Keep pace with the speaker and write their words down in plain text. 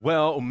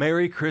Well,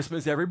 Merry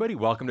Christmas, everybody.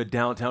 Welcome to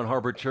Downtown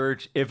Harbor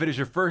Church. If it is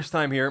your first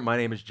time here, my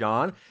name is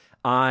John.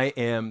 I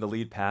am the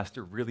lead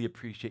pastor. Really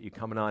appreciate you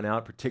coming on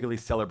out, particularly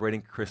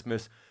celebrating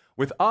Christmas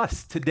with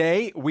us.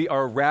 Today, we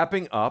are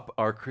wrapping up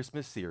our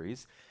Christmas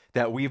series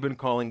that we've been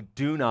calling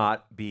Do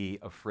Not Be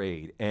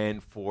Afraid.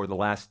 And for the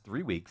last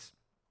 3 weeks,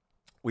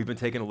 we've been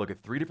taking a look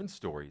at 3 different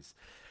stories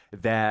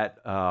that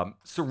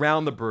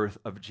surround the birth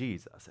of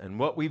Jesus. And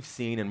what we've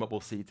seen and what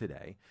we'll see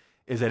today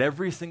is that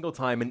every single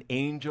time an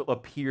angel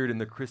appeared in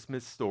the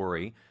Christmas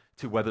story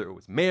to whether it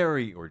was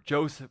Mary or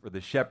Joseph or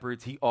the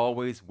shepherds, he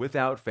always,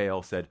 without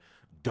fail, said,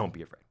 don't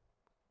be afraid.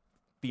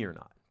 Fear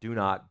not. Do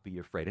not be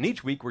afraid. And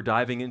each week we're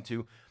diving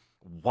into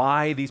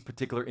why these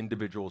particular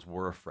individuals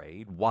were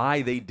afraid,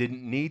 why they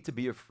didn't need to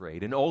be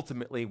afraid, and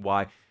ultimately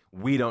why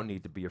we don't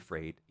need to be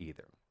afraid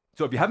either.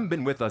 So if you haven't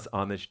been with us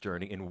on this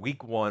journey, in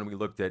week 1 we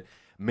looked at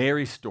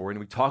Mary's story and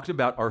we talked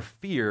about our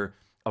fear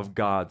of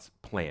God's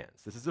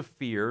plans. This is a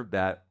fear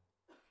that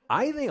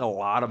I think a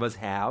lot of us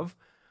have.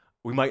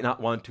 We might not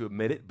want to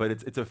admit it, but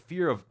it's a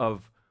fear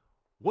of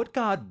what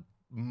God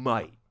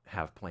might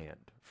have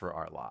planned for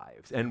our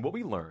lives. And what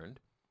we learned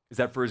is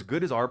that for as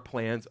good as our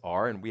plans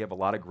are, and we have a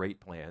lot of great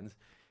plans,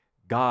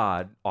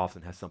 God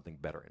often has something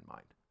better in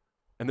mind.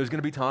 And there's going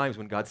to be times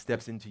when God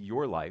steps into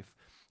your life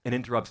and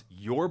interrupts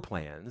your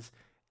plans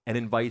and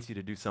invites you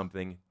to do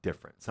something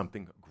different,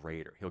 something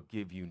greater. He'll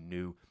give you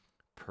new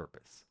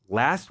purpose.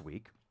 Last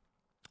week,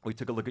 we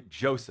took a look at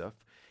Joseph,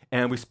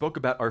 and we spoke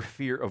about our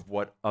fear of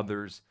what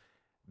others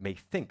may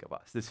think of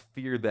us, this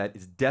fear that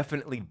is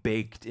definitely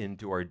baked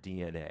into our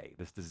DNA,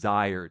 this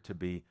desire to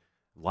be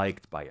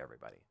liked by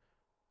everybody,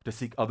 to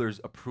seek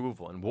others'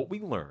 approval. And what we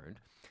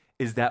learned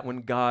is that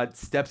when God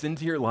steps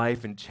into your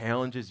life and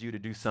challenges you to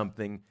do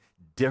something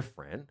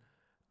different,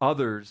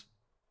 others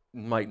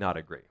might not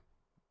agree.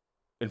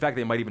 In fact,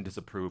 they might even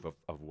disapprove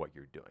of what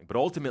you're doing. But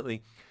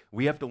ultimately,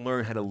 we have to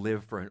learn how to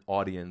live for an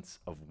audience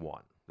of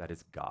one, that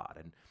is God.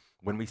 And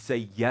when we say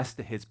yes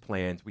to his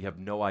plans, we have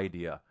no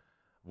idea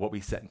what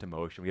we set into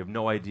motion. We have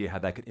no idea how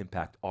that could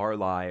impact our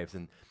lives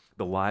and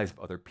the lives of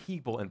other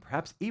people and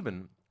perhaps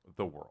even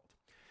the world.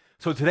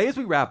 So today, as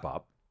we wrap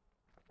up,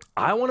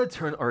 I want to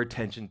turn our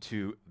attention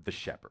to the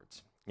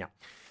shepherds. Now,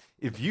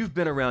 if you've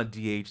been around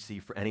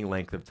DHC for any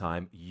length of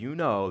time, you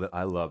know that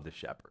I love the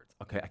shepherds.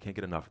 Okay, I can't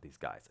get enough of these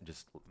guys. I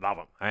just love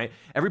them. All right?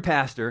 Every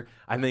pastor,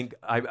 I think,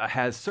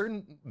 has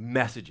certain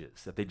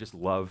messages that they just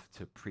love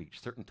to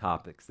preach, certain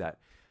topics that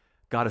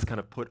God has kind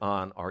of put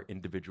on our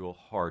individual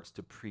hearts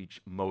to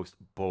preach most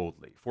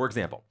boldly. For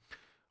example,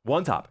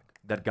 one topic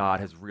that God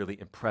has really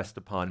impressed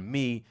upon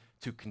me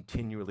to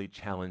continually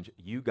challenge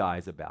you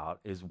guys about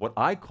is what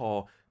I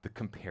call the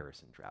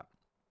comparison trap.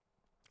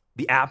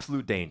 The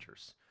absolute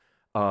dangers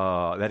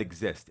that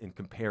exist in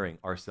comparing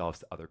ourselves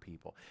to other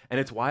people. And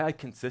it's why I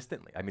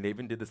consistently, I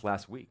even did this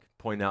last week,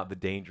 point out the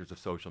dangers of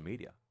social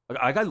media.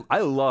 I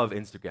love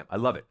Instagram. I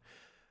love it.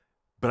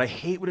 But I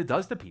hate what it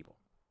does to people.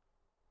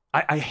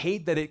 I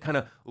hate that it kind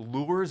of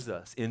lures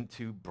us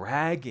into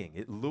bragging.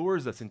 It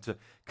lures us into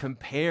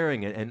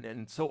comparing.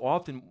 And so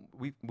often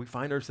we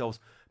find ourselves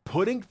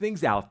putting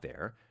things out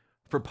there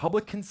for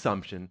public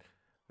consumption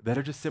that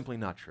are just simply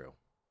not true.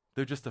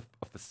 They're just a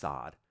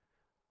facade.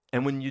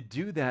 And when you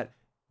do that,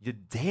 you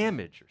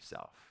damage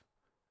yourself.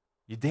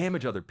 You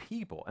damage other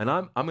people. And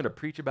I'm going to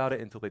preach about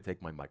it until they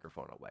take my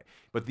microphone away.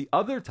 But the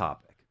other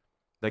topic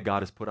that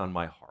God has put on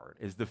my heart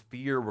is the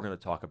fear we're going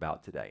to talk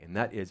about today. And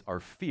that is our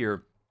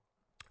fear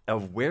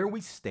of where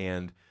we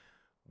stand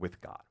with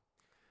God.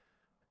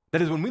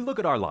 That is, when we look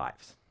at our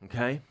lives,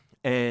 okay,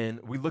 and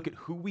we look at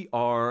who we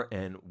are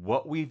and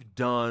what we've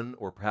done,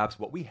 or perhaps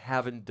what we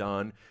haven't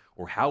done,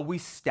 or how we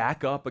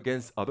stack up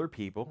against other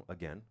people,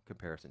 again,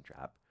 comparison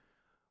trap,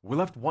 we're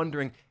left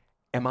wondering,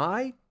 am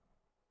I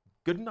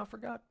good enough for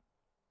God?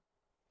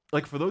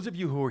 Like, for those of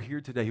you who are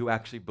here today who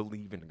actually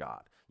believe in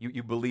God,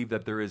 you believe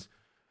that there is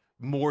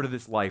more to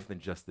this life than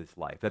just this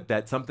life,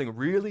 that something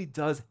really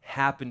does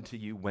happen to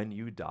you when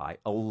you die.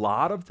 A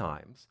lot of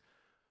times,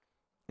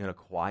 in a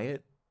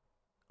quiet,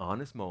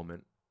 honest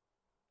moment,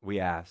 we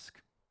ask,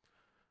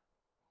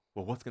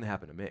 well, what's going to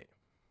happen to me?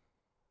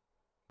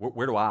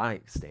 Where do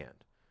I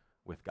stand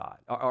with God?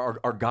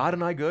 Are God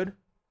and I good?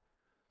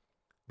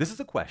 This is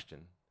a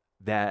question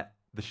that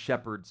the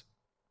shepherds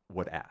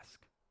would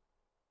ask,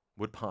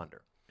 would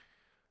ponder.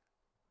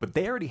 But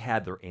they already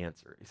had their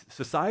answer.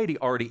 Society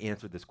already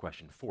answered this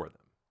question for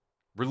them.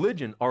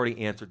 Religion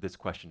already answered this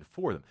question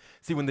for them.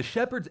 See, when the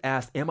shepherds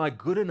asked, am I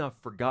good enough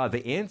for God?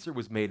 The answer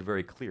was made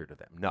very clear to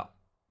them. No.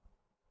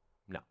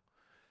 No.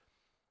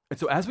 And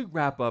so as we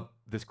wrap up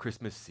this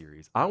Christmas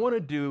series, I want to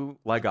do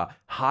like a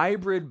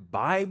hybrid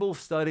Bible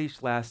study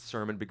 /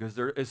 sermon because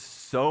there is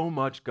so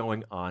much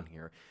going on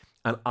here.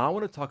 And I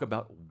want to talk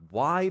about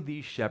why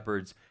these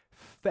shepherds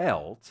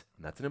felt,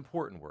 and that's an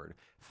important word,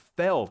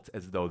 felt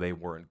as though they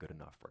weren't good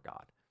enough for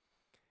God.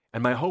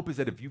 And my hope is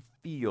that if you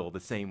feel the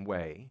same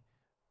way,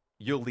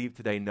 you'll leave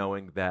today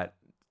knowing that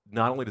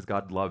not only does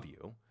God love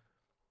you,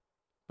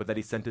 but that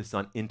he sent his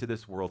son into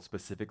this world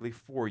specifically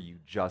for you,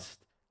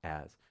 just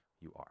as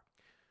you are.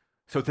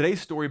 So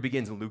today's story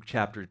begins in Luke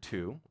chapter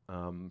 2.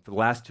 For the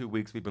last 2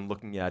 weeks, we've been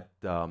looking at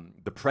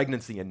the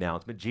pregnancy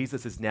announcement.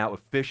 Jesus is now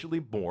officially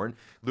born.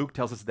 Luke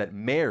tells us that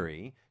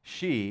Mary,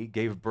 she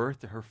gave birth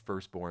to her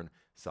firstborn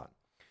son.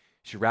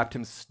 She wrapped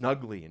him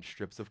snugly in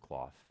strips of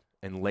cloth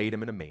and laid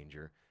him in a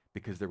manger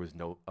because there was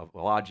no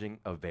lodging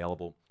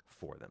available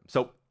for them.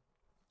 So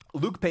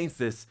Luke paints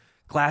this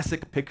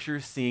classic picture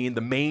scene,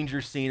 the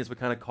manger scene as we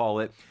kind of call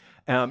it.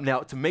 Now,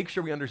 to make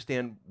sure we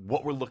understand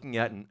what we're looking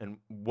at and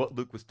what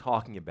Luke was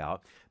talking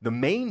about, the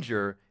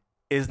manger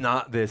is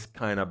not this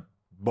kind of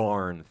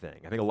barn thing.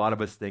 I think a lot of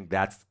us think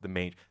that's the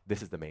manger.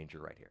 This is the manger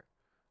right here.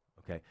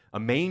 Okay? A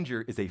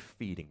manger is a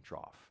feeding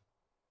trough.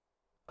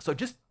 So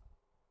just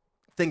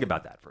think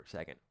about that for a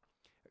second.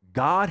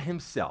 God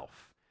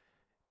himself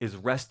is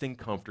resting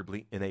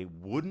comfortably in a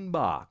wooden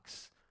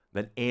box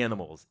that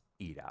animals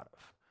eat out of.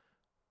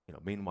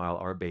 Meanwhile,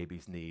 our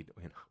babies need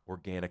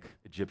organic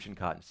Egyptian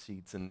cotton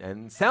sheets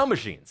and sound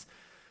machines.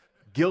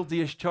 Guilty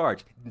as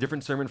charged.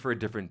 Different sermon for a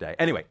different day.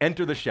 Anyway,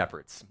 enter the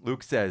shepherds.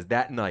 Luke says,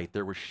 that night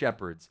there were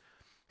shepherds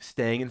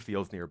staying in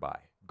fields nearby,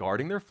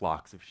 guarding their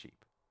flocks of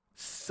sheep.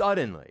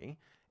 Suddenly,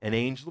 an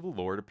angel of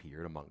the Lord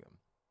appeared among them,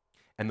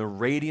 and the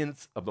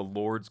radiance of the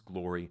Lord's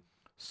glory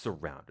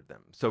surrounded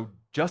them. So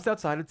just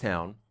outside of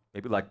town,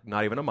 maybe like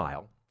not even a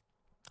mile,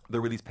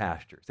 there were these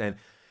pastures. And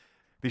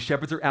these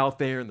shepherds are out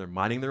there and they're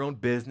minding their own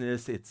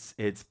business. It's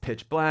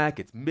pitch black,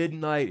 it's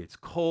midnight, it's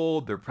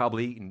cold. They're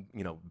probably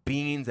eating,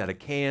 beans out of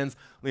cans,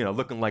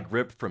 looking like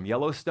Rip from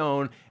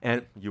Yellowstone.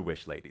 And you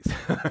wish, ladies.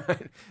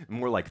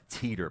 More like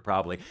Teeter,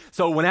 probably.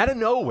 So when out of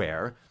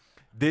nowhere,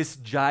 this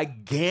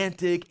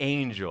gigantic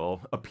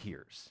angel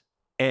appears.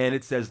 And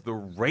it says, the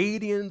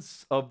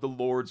radiance of the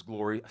Lord's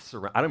glory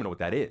surround. I don't even know what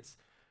that is.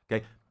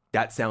 Okay,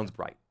 that sounds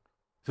bright.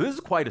 So this is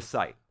quite a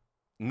sight.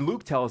 And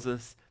Luke tells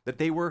us that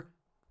they were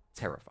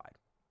terrified.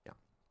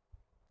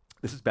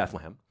 This is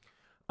Bethlehem,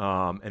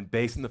 and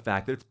based on the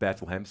fact that it's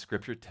Bethlehem,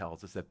 Scripture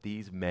tells us that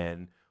these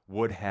men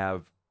would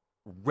have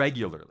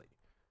regularly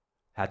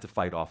had to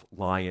fight off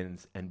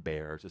lions and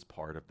bears as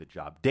part of the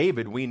job.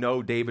 David, we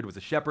know David was a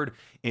shepherd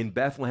in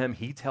Bethlehem.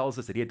 He tells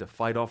us that he had to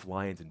fight off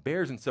lions and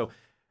bears, and so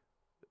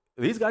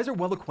these guys are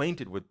well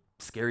acquainted with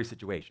scary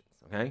situations,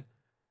 okay?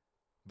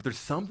 But there's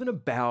something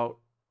about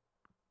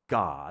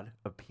God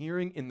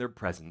appearing in their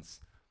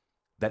presence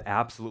that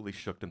absolutely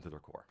shook them to their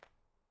core.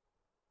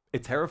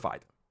 It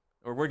terrified them.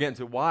 Or we're getting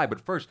to why, but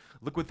first,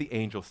 look what the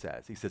angel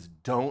says. He says,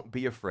 don't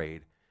be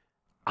afraid.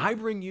 I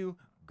bring you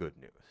good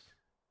news.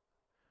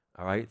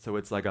 All right? So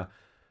it's like okay,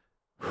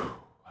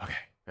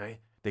 right?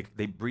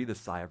 They breathe a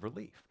sigh of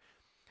relief.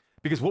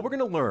 Because what we're going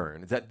to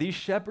learn is that these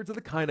shepherds are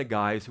the kind of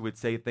guys who would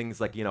say things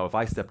like, if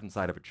I stepped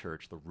inside of a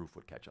church, the roof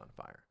would catch on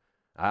fire.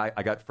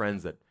 I got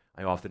friends that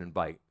I often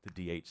invite to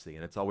DHC,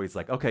 and it's always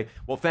like, okay,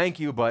 well, thank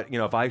you, but,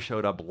 if I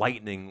showed up,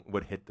 lightning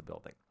would hit the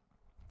building.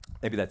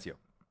 Maybe that's you.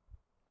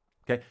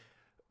 Okay?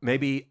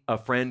 Maybe a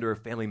friend or a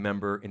family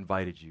member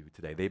invited you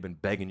today. They've been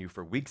begging you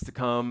for weeks to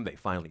come. They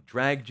finally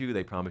dragged you.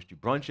 They promised you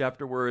brunch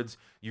afterwards.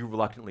 You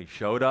reluctantly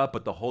showed up,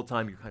 but the whole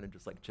time you're kind of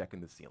just like checking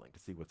the ceiling to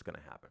see what's going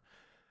to happen.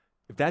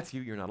 If that's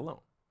you, you're not alone.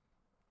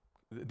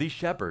 These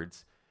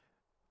shepherds,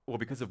 well,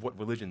 because of what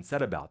religion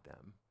said about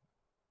them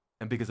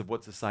and because of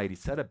what society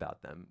said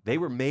about them, they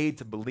were made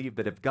to believe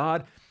that if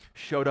God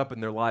showed up in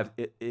their lives,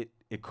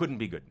 it couldn't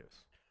be good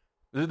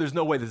news. There's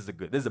no way this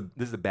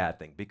is a bad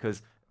thing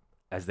because,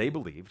 as they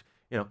believed,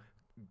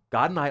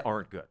 God and I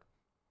aren't good.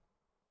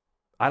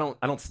 I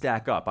don't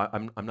stack up.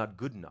 I'm not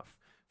good enough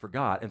for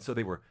God. And so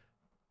they were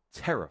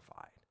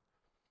terrified.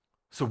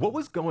 So what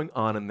was going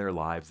on in their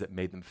lives that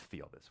made them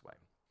feel this way?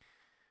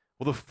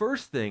 Well, the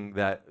first thing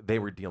that they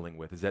were dealing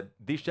with is that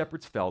these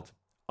shepherds felt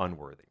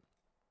unworthy.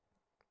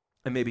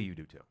 And maybe you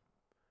do too.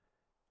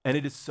 And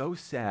it is so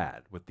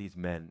sad what these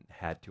men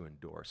had to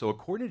endure. So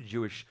according to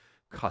Jewish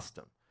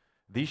custom,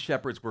 these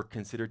shepherds were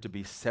considered to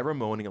be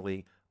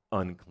ceremonially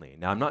unclean.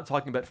 Now, I'm not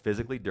talking about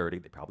physically dirty.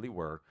 They probably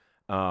were.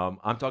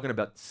 I'm talking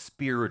about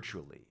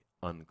spiritually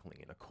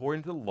unclean.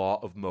 According to the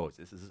law of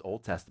Moses, this is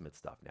Old Testament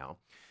stuff now,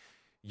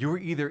 you were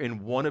either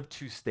in one of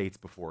two states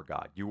before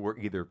God. You were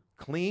either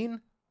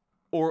clean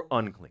or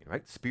unclean,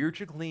 right?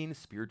 Spiritually clean,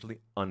 spiritually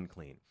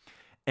unclean.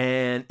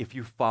 And if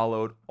you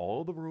followed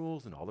all the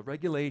rules and all the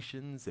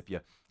regulations, if you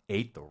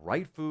ate the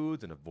right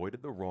foods and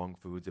avoided the wrong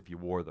foods, if you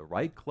wore the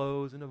right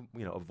clothes and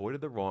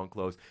avoided the wrong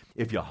clothes,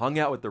 if you hung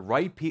out with the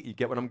right people, you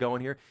get what I'm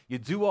going here? You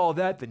do all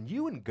that, then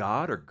you and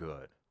God are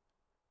good.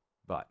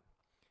 But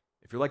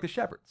if you're like the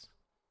shepherds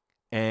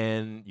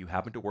and you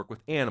happen to work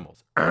with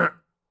animals, no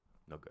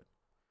good.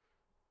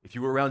 If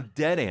you were around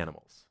dead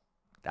animals,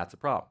 that's a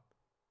problem.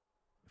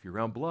 If you're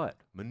around blood,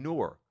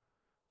 manure,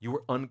 you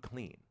were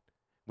unclean,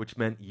 which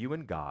meant you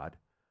and God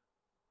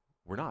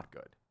were not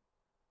good.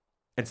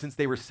 And since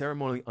they were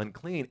ceremonially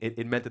unclean,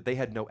 it meant that they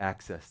had no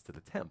access to the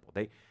temple.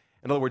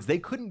 In other words, they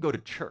couldn't go to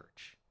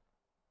church.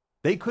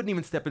 They couldn't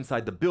even step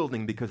inside the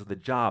building because of the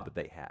job that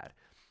they had.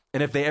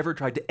 And if they ever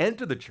tried to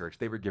enter the church,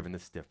 they were given the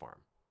stiff arm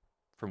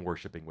from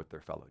worshiping with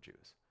their fellow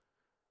Jews.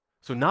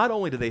 So not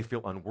only did they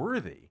feel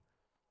unworthy,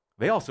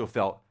 they also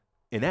felt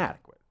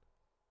inadequate.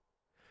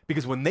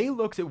 Because when they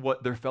looked at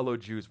what their fellow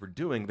Jews were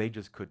doing, they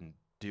just couldn't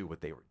do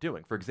what they were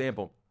doing. For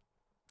example,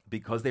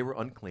 because they were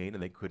unclean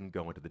and they couldn't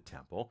go into the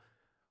temple,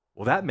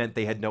 well, that meant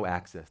they had no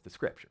access to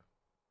Scripture.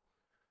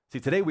 See,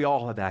 today we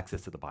all have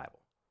access to the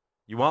Bible.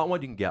 You want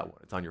one, you can get one.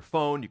 It's on your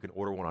phone. You can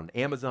order one on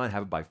Amazon,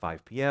 have it by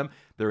 5 p.m.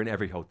 They're in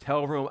every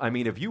hotel room. I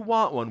mean, if you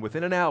want one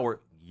within an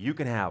hour, you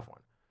can have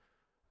one.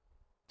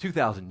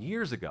 2,000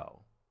 years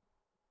ago,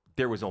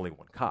 there was only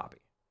one copy.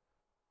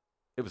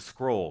 It was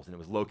scrolls, and it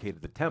was located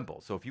at the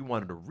temple. So if you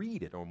wanted to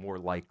read it, or more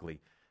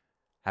likely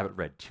have it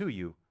read to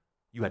you,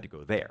 you had to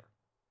go there.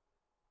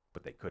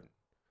 But they couldn't,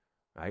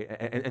 right?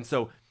 And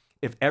so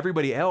if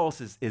everybody else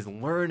is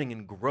learning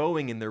and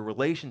growing in their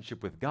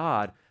relationship with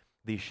God,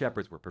 these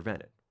shepherds were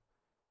prevented.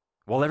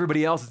 While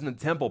everybody else is in the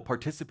temple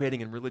participating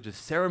in religious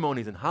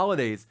ceremonies and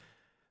holidays,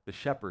 the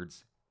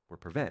shepherds were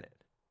prevented.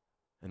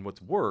 And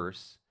what's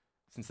worse,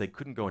 since they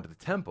couldn't go into the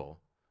temple,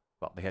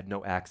 well, they had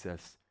no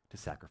access to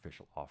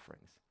sacrificial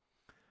offerings.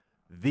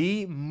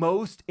 The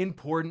most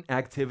important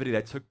activity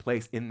that took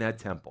place in that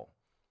temple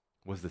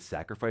was the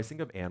sacrificing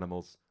of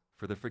animals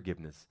for the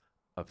forgiveness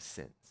of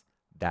sins.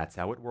 That's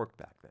how it worked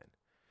back then.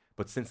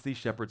 But since these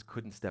shepherds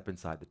couldn't step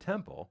inside the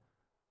temple,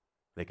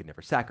 they could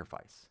never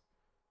sacrifice,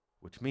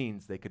 which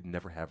means they could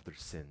never have their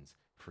sins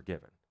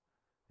forgiven.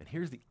 And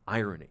here's the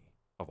irony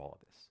of all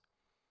of this.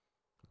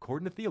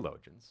 According to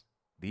theologians,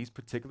 these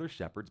particular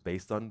shepherds,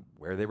 based on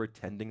where they were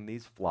tending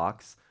these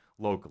flocks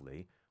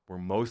locally, were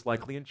most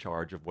likely in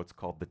charge of what's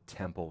called the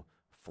temple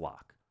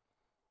flock.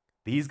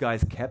 These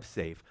guys kept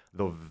safe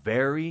the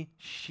very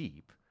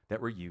sheep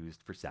that were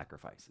used for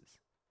sacrifices.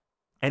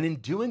 And in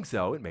doing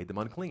so, it made them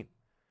unclean,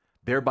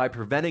 thereby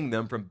preventing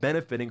them from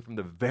benefiting from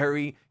the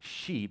very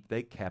sheep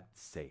they kept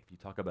safe. You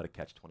talk about a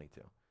catch-22.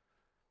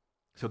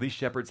 So these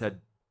shepherds had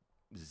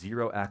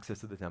zero access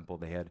to the temple.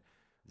 They had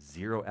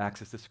zero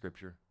access to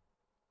Scripture.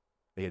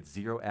 They had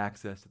zero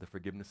access to the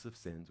forgiveness of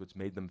sins, which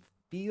made them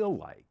feel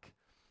like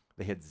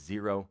they had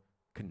zero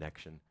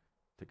connection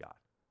to God.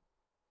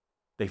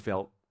 They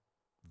felt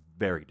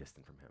very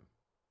distant from him.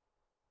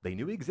 They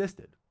knew he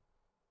existed.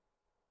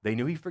 They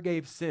knew he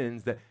forgave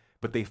sins,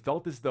 but they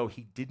felt as though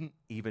he didn't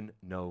even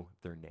know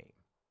their name.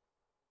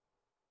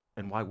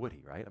 And why would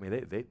he, right? I mean,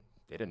 they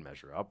didn't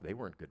measure up. They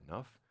weren't good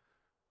enough.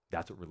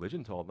 That's what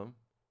religion told them.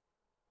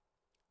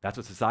 That's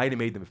what society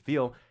made them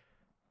feel.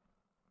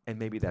 And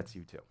maybe that's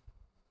you too.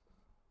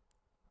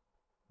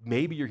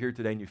 Maybe you're here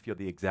today and you feel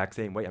the exact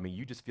same way. I mean,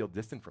 you just feel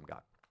distant from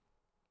God,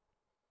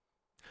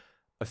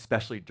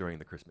 especially during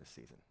the Christmas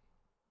season.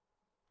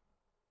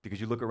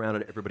 Because you look around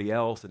at everybody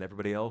else and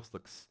everybody else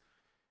looks,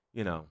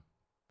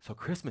 so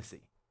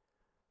Christmassy.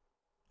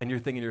 And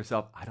you're thinking to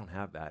yourself, I don't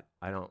have that.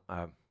 I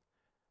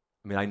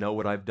know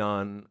what I've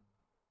done.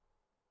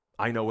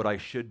 I know what I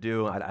should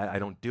do. I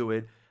don't do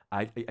it.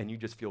 And you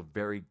just feel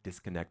very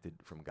disconnected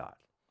from God.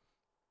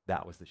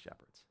 That was the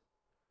shepherds.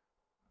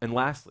 And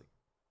lastly,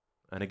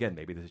 and again,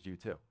 maybe this is you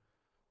too,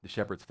 the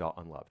shepherds felt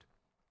unloved.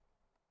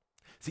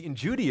 See, in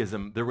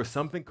Judaism, there was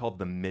something called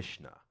the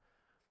Mishnah.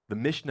 The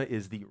Mishnah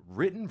is the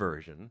written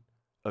version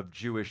of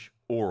Jewish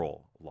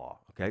oral law,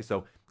 okay?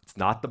 So it's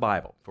not the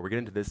Bible. Before we get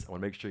into this, I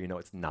want to make sure you know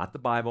it's not the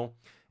Bible.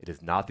 It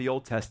is not the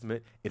Old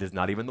Testament. It is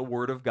not even the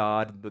Word of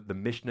God. The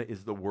Mishnah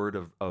is the word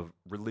of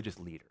religious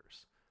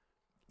leaders.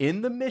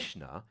 In the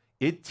Mishnah,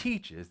 it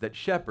teaches that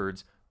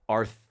shepherds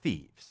are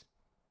thieves.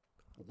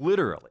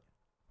 Literally,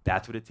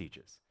 that's what it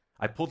teaches.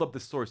 I pulled up the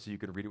source so you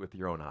can read it with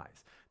your own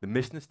eyes. The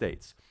Mishnah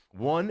states,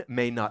 one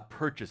may not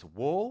purchase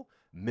wool,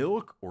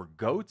 milk, or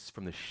goats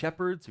from the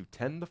shepherds who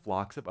tend the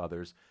flocks of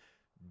others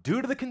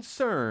due to the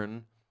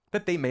concern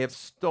that they may have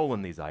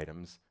stolen these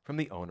items from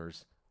the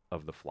owners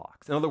of the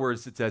flocks. In other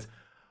words, it says,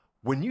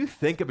 when you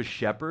think of a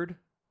shepherd,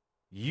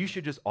 you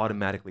should just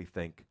automatically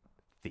think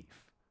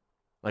thief.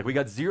 Like, we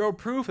got zero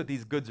proof that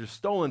these goods are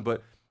stolen,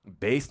 but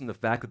based on the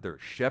fact that they're a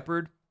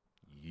shepherd,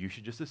 you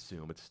should just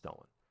assume it's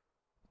stolen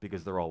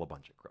because they're all a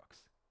bunch of crooks.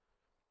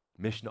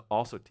 Mishnah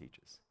also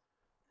teaches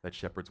that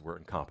shepherds were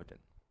incompetent.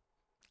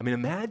 I mean,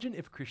 imagine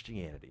if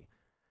Christianity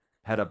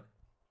had a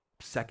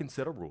second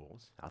set of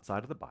rules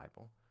outside of the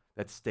Bible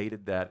that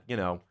stated that,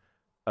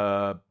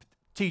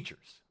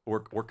 teachers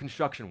or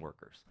construction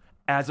workers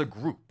as a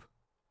group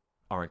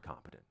are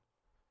incompetent.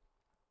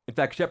 In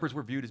fact, shepherds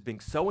were viewed as being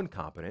so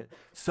incompetent,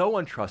 so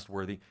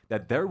untrustworthy,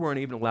 that they weren't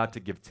even allowed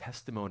to give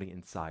testimony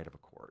inside of a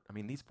court. I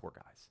mean, these poor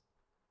guys.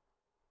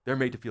 They're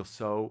made to feel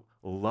so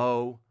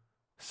low,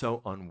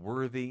 so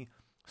unworthy,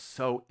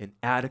 so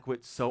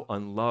inadequate, so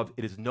unloved.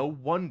 It is no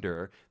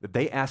wonder that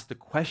they asked a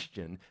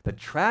question that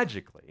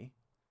tragically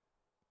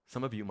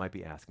some of you might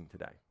be asking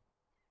today.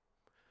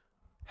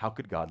 How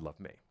could God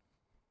love me?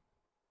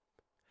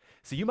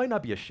 See, you might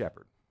not be a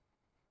shepherd,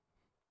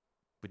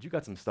 but you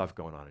got some stuff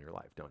going on in your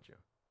life, don't you?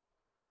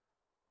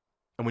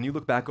 And when you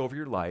look back over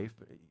your life,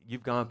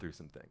 you've gone through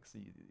some things.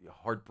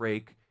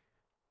 Heartbreak,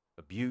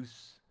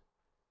 abuse,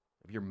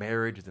 your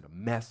marriage is in a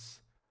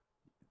mess.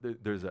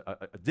 There's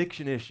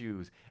addiction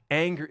issues,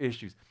 anger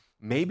issues.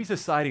 Maybe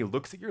society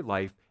looks at your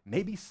life,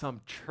 maybe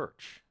some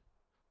church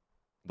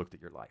looked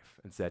at your life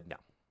and said, no,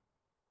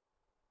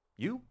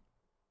 you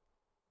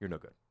You're no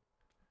good.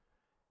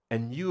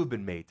 And you have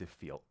been made to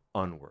feel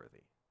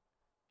unworthy,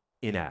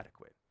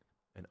 inadequate,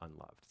 and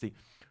unloved. See,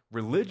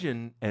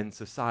 religion and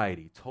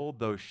society told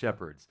those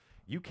shepherds,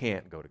 you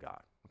can't go to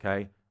God,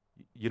 okay?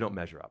 You don't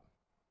measure up.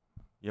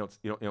 You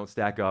don't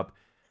stack up.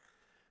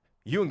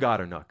 You and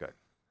God are not good.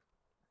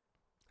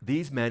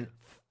 These men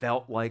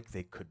felt like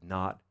they could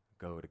not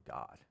go to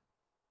God.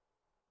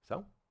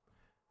 So,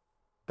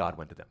 God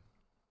went to them.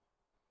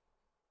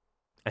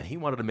 And he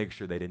wanted to make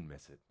sure they didn't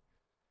miss it.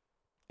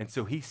 And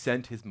so he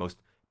sent his most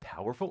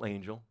powerful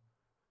angel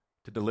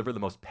to deliver the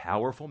most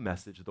powerful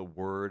message the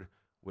world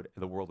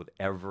would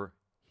ever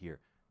hear.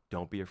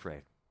 Don't be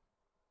afraid.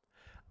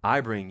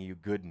 I bring you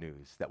good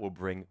news that will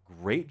bring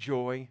great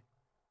joy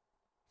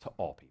to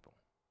all people.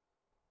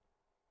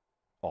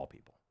 All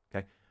people,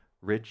 okay?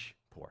 Rich,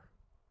 poor,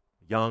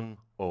 young,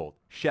 old,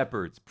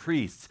 shepherds,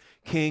 priests,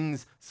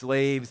 kings,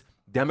 slaves,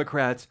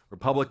 Democrats,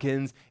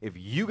 Republicans. If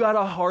you got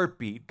a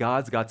heartbeat,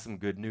 God's got some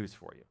good news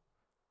for you.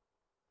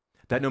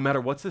 That no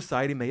matter what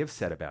society may have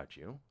said about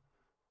you,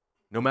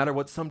 no matter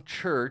what some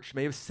church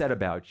may have said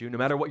about you, no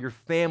matter what your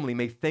family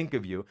may think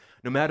of you,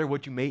 no matter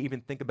what you may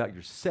even think about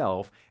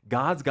yourself,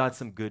 God's got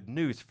some good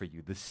news for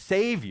you. The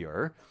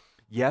Savior,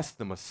 yes,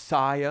 the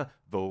Messiah,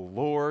 the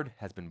Lord,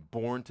 has been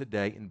born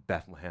today in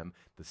Bethlehem,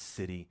 the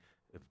city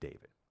of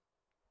David.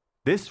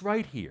 This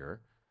right here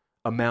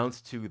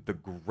amounts to the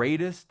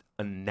greatest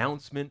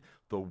announcement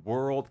the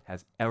world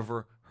has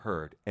ever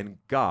heard. And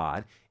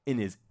God, in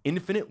his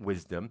infinite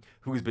wisdom,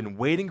 who has been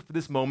waiting for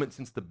this moment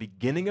since the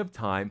beginning of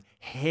time,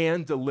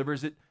 hand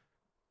delivers it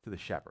to the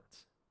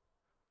shepherds,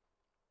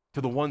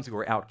 to the ones who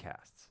are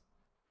outcasts,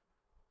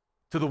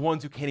 to the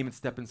ones who can't even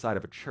step inside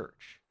of a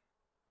church,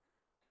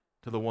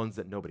 to the ones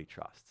that nobody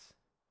trusts.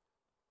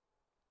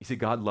 You see,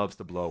 God loves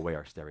to blow away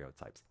our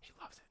stereotypes. He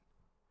loves it.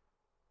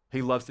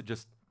 He loves to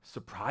just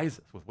surprise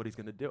us with what he's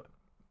going to do.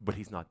 But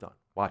he's not done.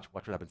 Watch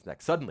what happens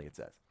next. Suddenly, it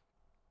says,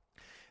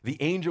 the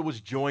angel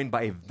was joined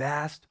by a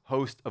vast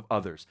host of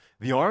others,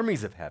 the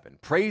armies of heaven,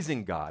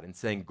 praising God and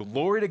saying,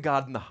 glory to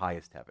God in the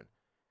highest heaven,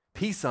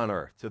 peace on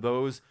earth to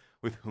those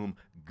with whom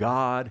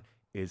God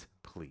is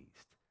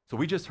pleased. So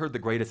we just heard the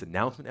greatest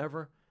announcement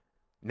ever.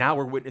 Now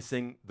we're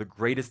witnessing the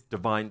greatest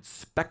divine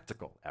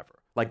spectacle ever.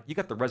 Like, you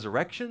got the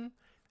resurrection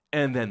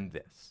and then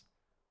this.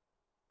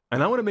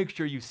 And I want to make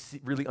sure you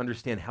really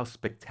understand how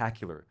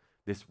spectacular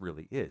this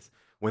really is.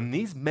 When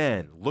these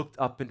men looked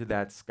up into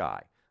that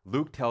sky,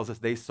 Luke tells us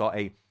they saw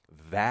a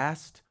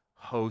vast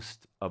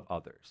host of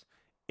others.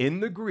 In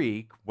the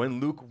Greek, when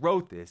Luke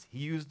wrote this, he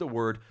used the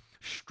word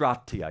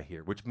stratia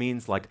here, which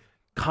means like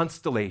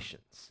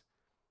constellations.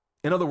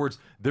 In other words,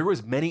 there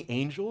was many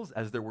angels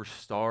as there were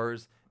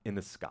stars in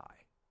the sky.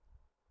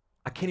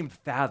 I can't even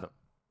fathom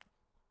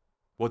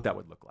what that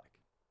would look like.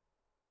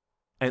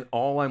 And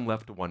all I'm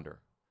left to wonder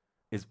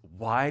is,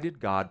 why did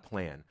God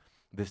plan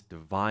this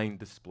divine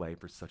display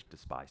for such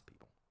despised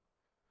people?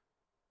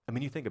 I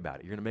mean, you think about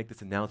it. You're going to make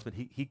this announcement.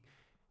 He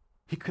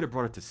could have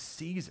brought it to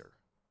Caesar,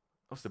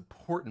 the most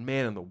important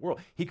man in the world.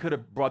 He could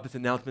have brought this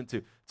announcement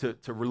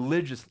to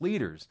religious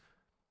leaders,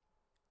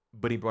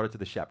 but he brought it to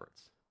the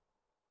shepherds,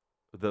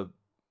 the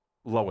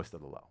lowest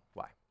of the low.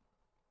 Why?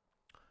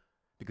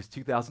 Because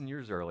 2,000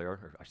 years earlier,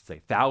 or I should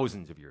say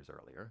thousands of years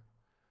earlier,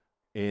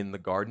 in the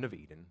Garden of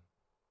Eden,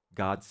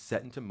 God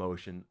set into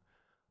motion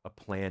a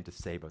plan to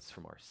save us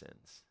from our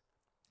sins.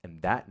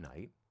 And that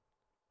night,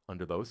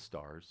 under those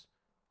stars,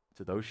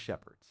 to those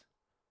shepherds,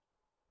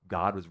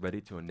 God was ready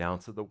to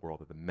announce to the world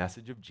that the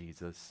message of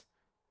Jesus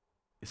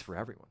is for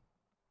everyone.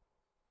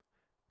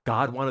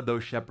 God wanted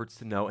those shepherds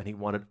to know, and he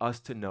wanted us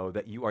to know,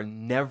 that you are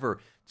never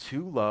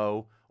too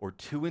low or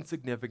too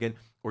insignificant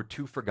or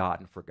too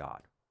forgotten for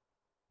God.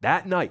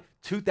 That night,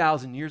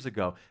 2,000 years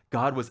ago,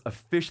 God was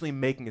officially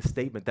making a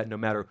statement that no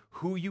matter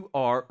who you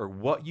are or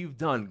what you've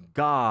done,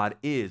 God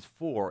is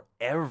for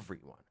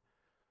everyone.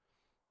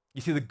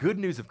 You see, the good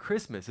news of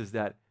Christmas is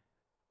that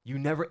you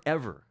never,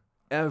 ever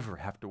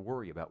have to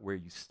worry about where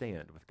you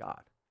stand with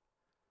God.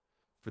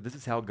 For this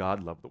is how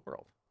God loved the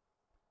world.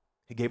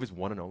 He gave his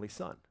one and only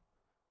Son,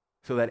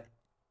 so that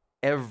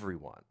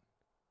everyone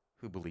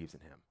who believes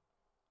in him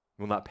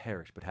will not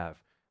perish but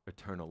have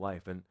eternal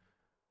life. And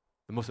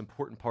the most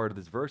important part of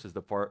this verse is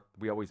the part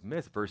we always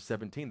miss, verse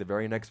 17, the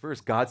very next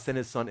verse. God sent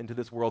his Son into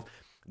this world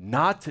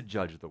not to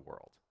judge the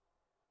world,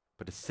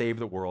 but to save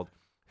the world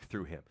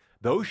through him.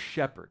 Those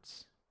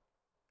shepherds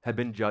had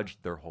been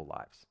judged their whole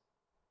lives.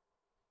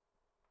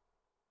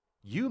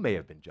 You may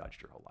have been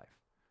judged your whole life.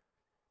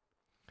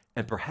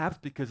 And perhaps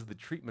because of the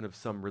treatment of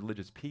some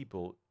religious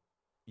people,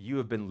 you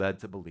have been led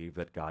to believe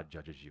that God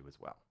judges you as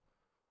well.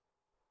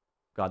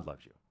 God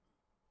loves you.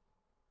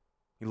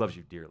 He loves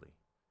you dearly,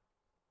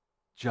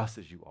 just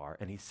as you are,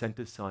 and he sent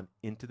his Son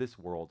into this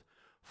world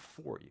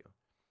for you.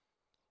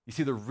 You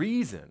see, the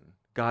reason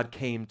God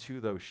came to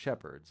those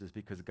shepherds is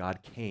because God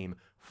came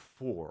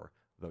for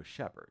those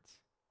shepherds.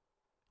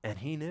 And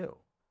he knew,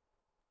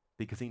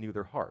 because he knew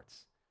their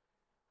hearts,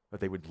 that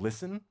they would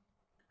listen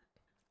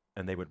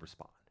and they would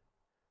respond.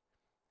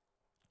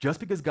 Just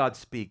because God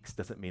speaks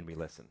doesn't mean we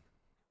listen.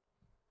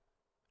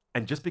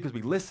 And just because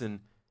we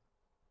listen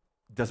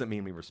doesn't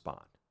mean we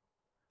respond.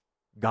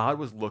 God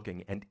was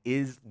looking and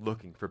is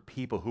looking for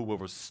people who will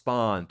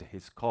respond to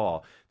his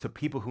call, to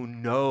people who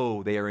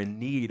know they are in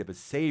need of a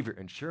Savior.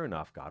 And sure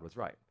enough, God was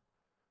right.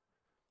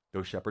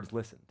 Those shepherds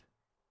listened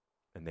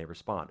and they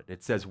responded.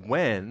 It says,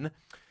 when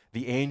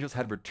the angels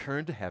had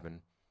returned to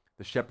heaven,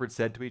 the shepherds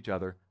said to each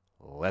other,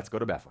 let's go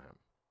to Bethlehem.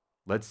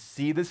 Let's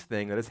see this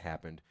thing that has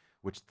happened,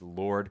 which the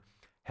Lord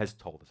has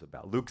told us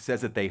about. Luke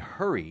says that they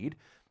hurried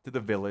to the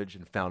village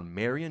and found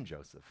Mary and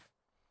Joseph,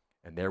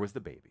 and there was the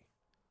baby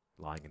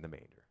lying in the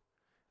manger.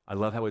 I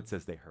love how it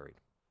says they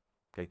hurried.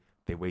 Okay?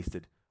 They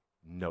wasted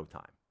no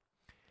time.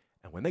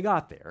 And when they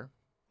got there,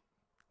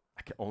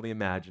 I can only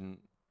imagine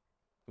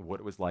what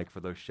it was like for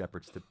those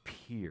shepherds to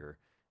peer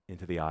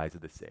into the eyes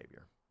of the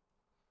Savior,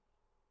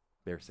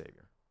 their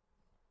Savior.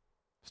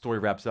 Story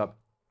wraps up.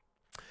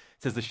 It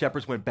says the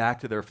shepherds went back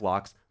to their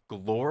flocks,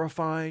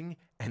 glorifying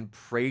and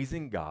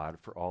praising God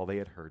for all they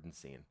had heard and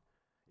seen.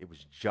 It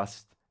was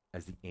just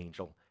as the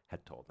angel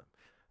had told them.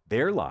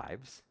 Their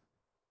lives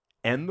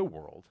and the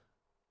world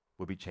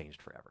will be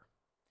changed forever.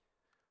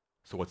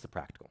 So what's the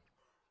practical?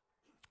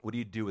 What do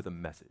you do with a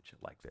message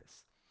like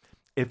this?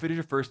 If it is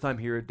your first time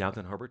here at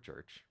Downtown Harbor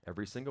Church,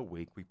 every single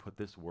week we put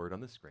this word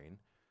on the screen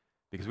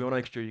because we want to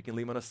make sure you can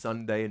leave on a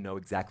Sunday and know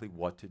exactly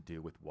what to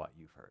do with what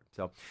you've heard.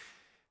 So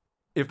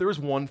if there is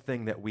one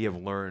thing that we have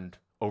learned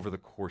over the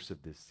course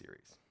of this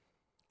series,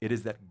 it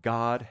is that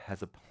God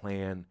has a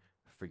plan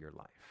for your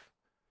life.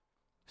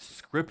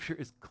 Scripture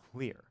is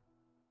clear.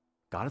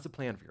 God has a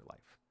plan for your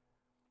life.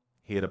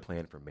 He had a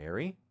plan for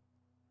Mary.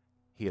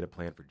 He had a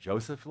plan for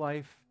Joseph's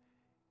life.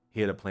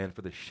 He had a plan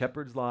for the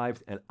shepherds'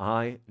 lives, and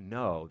I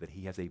know that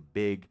he has a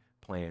big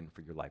plan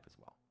for your life as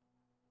well.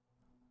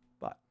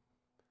 But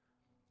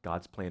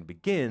God's plan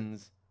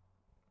begins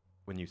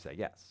when you say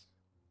yes.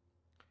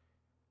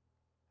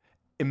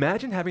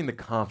 Imagine having the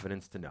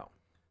confidence to know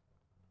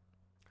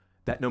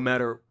that no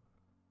matter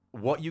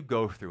what you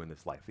go through in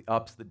this life, the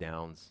ups, the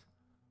downs,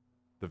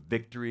 the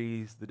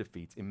victories, the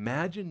defeats,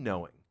 imagine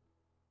knowing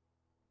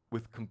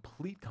with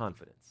complete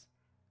confidence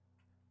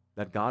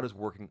that God is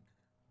working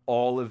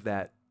all of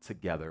that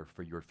together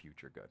for your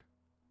future good.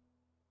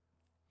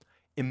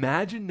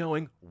 Imagine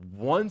knowing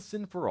once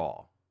and for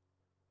all,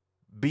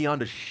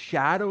 beyond a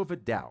shadow of a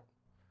doubt,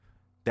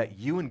 that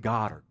you and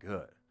God are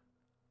good.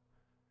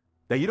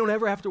 That you don't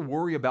ever have to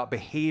worry about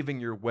behaving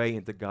your way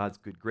into God's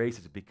good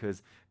graces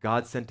because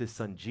God sent his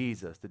son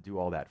Jesus to do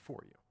all that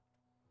for you.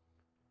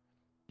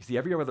 You see,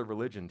 every other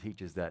religion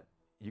teaches that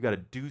you got to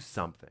do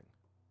something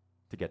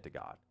to get to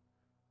God.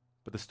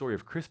 But the story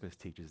of Christmas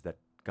teaches that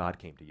God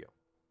came to you.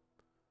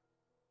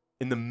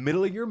 In the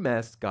middle of your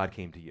mess, God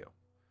came to you.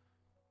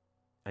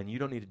 And you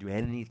don't need to do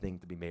anything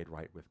to be made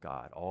right with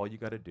God. All you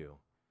got to do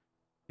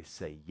is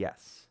say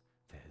yes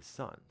to his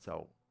son.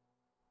 So,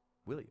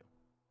 will you?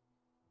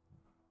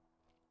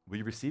 Will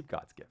you receive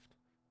God's gift?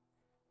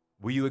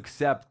 Will you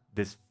accept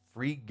this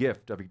free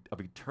gift of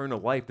eternal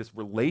life, this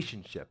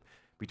relationship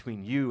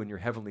between you and your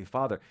heavenly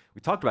Father?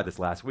 We talked about this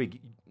last week.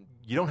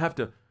 You don't have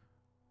to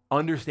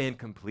understand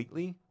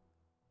completely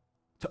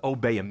to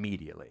obey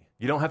immediately.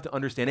 You don't have to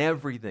understand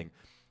everything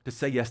to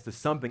say yes to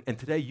something. And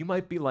today you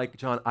might be like,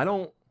 John, I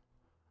don't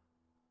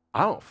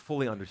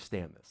fully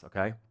understand this,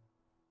 okay?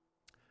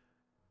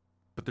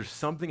 But there's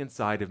something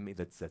inside of me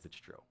that says it's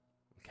true,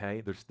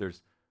 okay?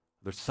 There's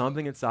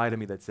something inside of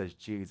me that says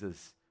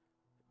Jesus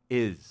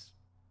is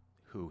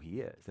who he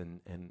is,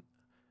 and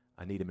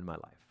I need him in my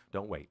life.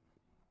 Don't wait.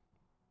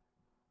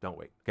 Don't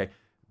wait, okay?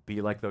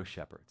 Be like those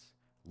shepherds.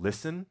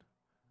 Listen,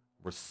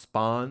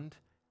 respond,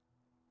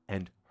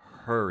 and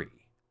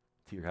hurry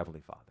to your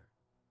heavenly Father.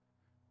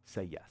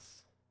 Say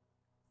yes,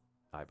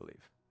 I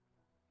believe.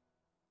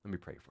 Let me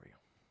pray for you.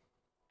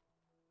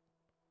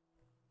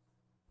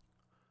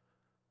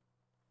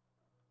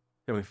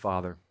 Heavenly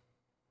Father,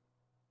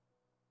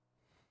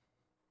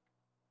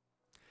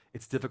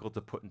 it's difficult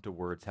to put into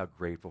words how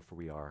grateful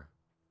we are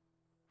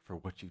for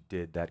what you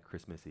did that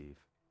Christmas Eve.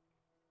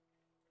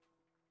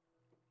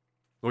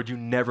 Lord, you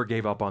never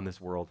gave up on this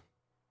world.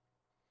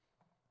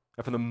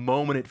 And from the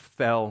moment it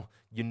fell,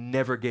 you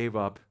never gave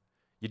up.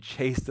 You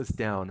chased us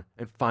down,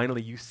 and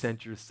finally you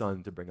sent your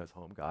son to bring us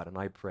home, God. And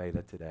I pray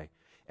that today,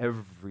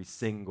 every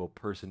single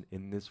person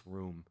in this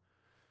room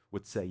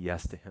would say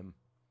yes to him,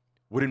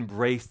 would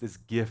embrace this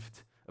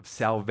gift of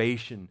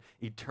salvation,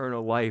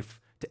 eternal life,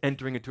 to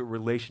entering into a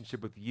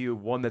relationship with you,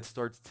 one that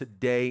starts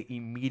today,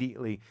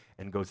 immediately,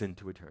 and goes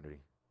into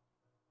eternity.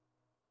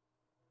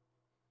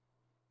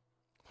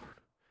 Lord,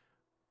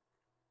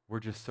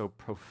 we're just so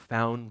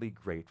profoundly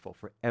grateful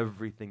for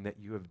everything that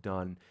you have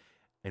done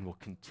and will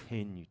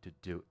continue to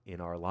do in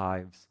our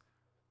lives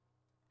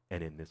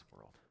and in this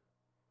world.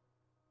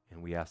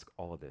 And we ask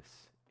all of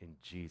this in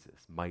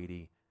Jesus'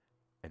 mighty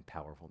and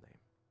powerful name.